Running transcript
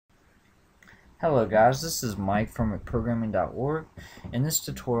Hello guys, this is Mike from McProgramming.org. In this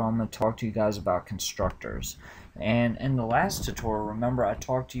tutorial I'm going to talk to you guys about constructors. And in the last tutorial, remember I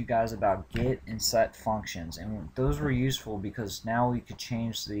talked to you guys about get and set functions, and those were useful because now we could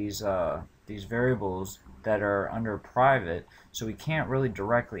change these variables that are under private, so we can't really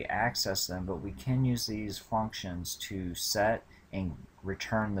directly access them, but we can use these functions to set and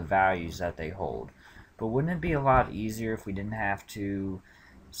return the values that they hold. But wouldn't it be a lot easier if we didn't have to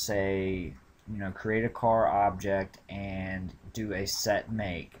say, create a car object and do a set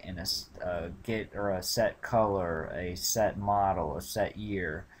make and a get or a set color, a set model, a set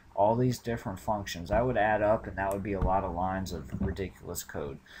year, all these different functions? That would add up, and that would be a lot of lines of ridiculous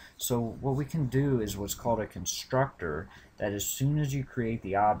code. So what we can do is what's called a constructor, that as soon as you create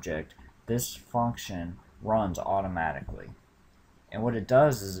the object, this function runs automatically. And what it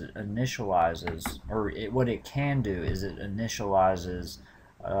does is it initializes, what it can do is it initializes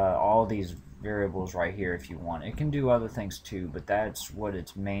all these variables right here if you want. It can do other things too, but that's what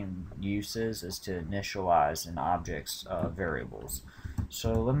its main use is to initialize an object's variables.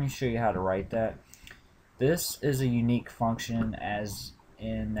 So let me show you how to write that. This is a unique function as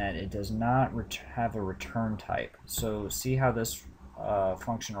in that it does not have a return type. So see how this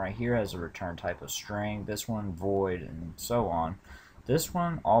function right here has a return type of string, this one void, and so on. This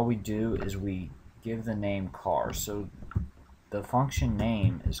one, all we do is we give the name car. So the function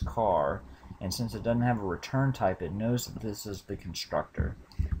name is car, and since it doesn't have a return type, it knows that this is the constructor.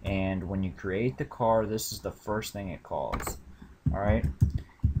 And when you create the car, this is the first thing it calls. Alright?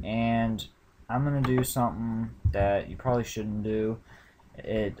 And I'm going to do something that you probably shouldn't do.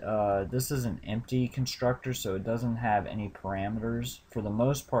 This is an empty constructor, so it doesn't have any parameters. For the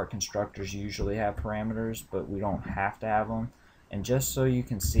most part, constructors usually have parameters, but we don't have to have them. And just so you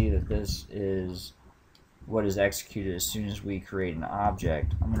can see that this is what is executed as soon as we create an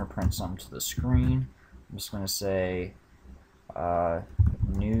object, I'm going to print something to the screen. I'm just going to say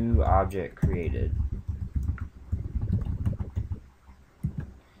new object created,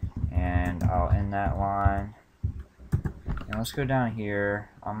 and I'll end that line. And let's go down here.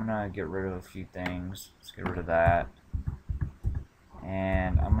 I'm going to get rid of a few things. Let's get rid of that,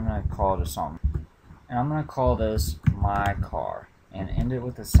 and I'm going to call it something. And I'm going to call this my car and end it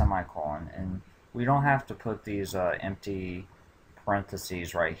with a semicolon. And we don't have to put these empty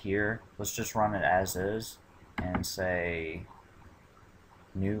parentheses right here. Let's just run it as is and say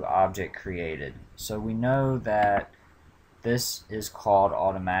new object created. So we know that this is called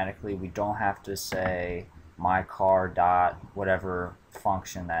automatically. We don't have to say my car dot whatever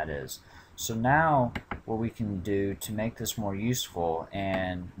function that is. So now what we can do to make this more useful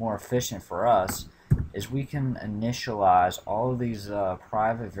and more efficient for us is we can initialize all of these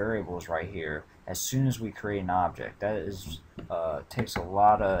private variables right here as soon as we create an object. That is takes a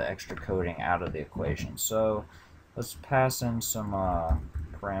lot of extra coding out of the equation. So let's pass in some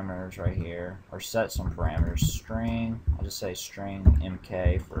parameters right here, or set some parameters. String, I'll just say string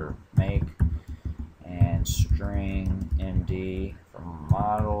mk for make, and string md for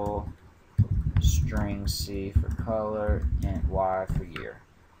model, string c for color, and y for year.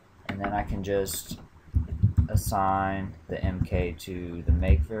 And then I can just assign the mk to the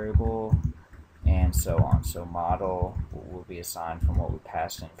make variable, and so on. So model will be assigned from what we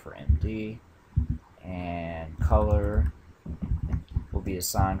passed in for md, and color will be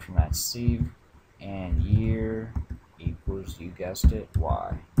assigned from that c, and year equals, you guessed it,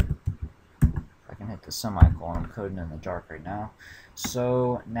 y. I can hit the semicolon. I'm coding in the dark right now.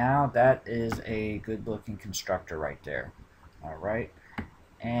 So now that is a good looking constructor right there. Alright.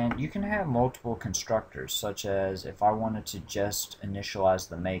 And you can have multiple constructors, such as if I wanted to just initialize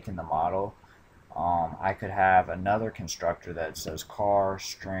the make and the model, I could have another constructor that says car,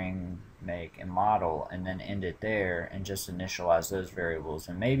 string, make, and model, and then end it there and just initialize those variables,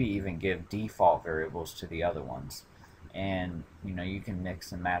 and maybe even give default variables to the other ones. And you can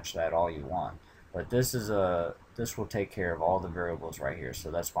mix and match that all you want. But this will take care of all the variables right here, so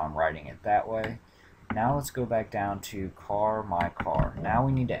that's why I'm writing it that way. Now let's go back down to car, my car. Now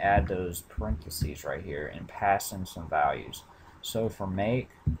we need to add those parentheses right here and pass in some values. So for make,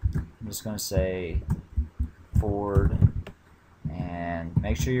 I'm just going to say Ford, and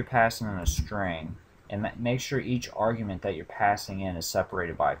make sure you're passing in a string, and make sure each argument that you're passing in is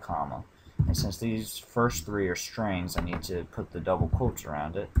separated by a comma. And since these first three are strings, I need to put the double quotes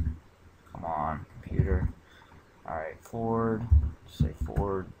around it. Come on, computer. Alright, Ford, say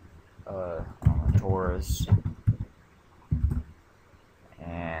Ford, Taurus,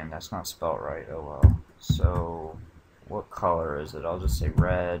 and that's not spelled right, oh well. So what color is it? I'll just say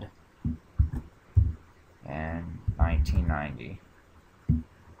red, and 1990.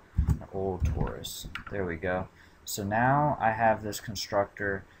 old Taurus. There we go. So now I have this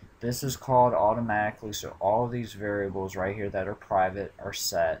constructor. This is called automatically, so all of these variables right here that are private are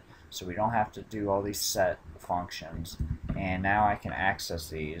set, so we don't have to do all these set functions, and now I can access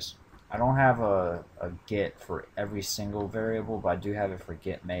these. I don't have a get for every single variable, but I do have it for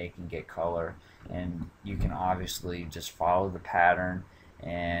get make and get color, and you can obviously just follow the pattern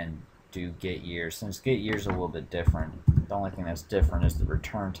and do get year. Since get year is a little bit different, the only thing that's different is the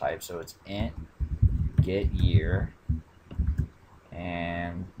return type, so it's int get year,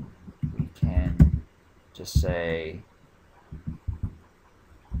 and we can just say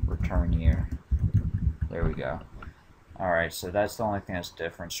return year. There we go. Alright, so that's the only thing that's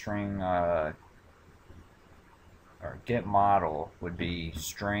different. String or get model would be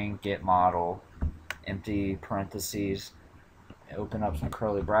string get model, empty parentheses, open up some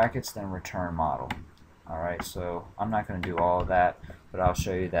curly brackets, then return model. Alright, so I'm not going to do all of that, but I'll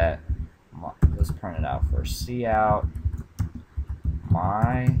show you that. Let's print it out first. Cout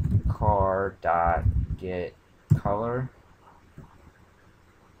my car dot get color,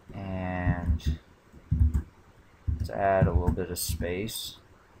 and let's add a little bit of space,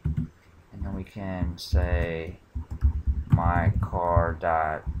 and then we can say my car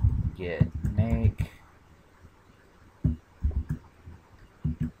dot get make,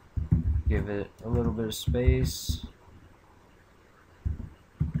 give it a little bit of space,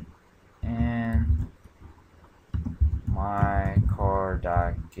 and my car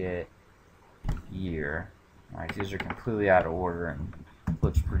dot get year. Alright, these are completely out of order and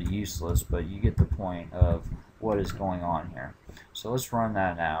looks pretty useless, but you get the point of what is going on here. So let's run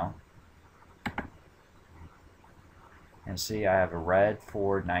that now, and see I have a red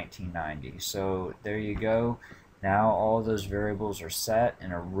Ford 1990. So there you go. Now all those variables are set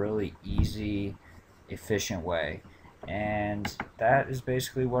in a really easy, efficient way. And that is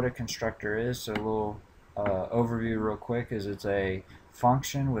basically what a constructor is. So a little overview real quick is it's a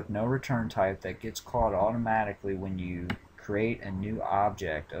function with no return type that gets called automatically when you create a new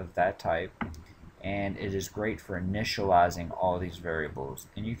object of that type, and it is great for initializing all these variables.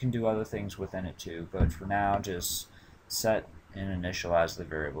 And you can do other things within it too, but for now just set and initialize the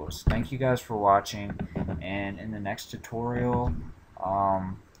variables. Thank you guys for watching, and in the next tutorial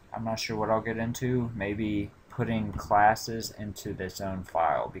I'm not sure what I'll get into, maybe putting classes into this own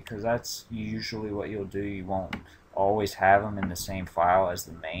file, because that's usually what you'll do. You won't always have them in the same file as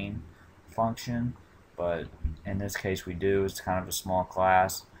the main function, but in this case we do. It's kind of a small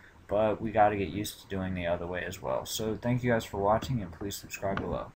class, but we got to get used to doing the other way as well. So thank you guys for watching, and please subscribe below.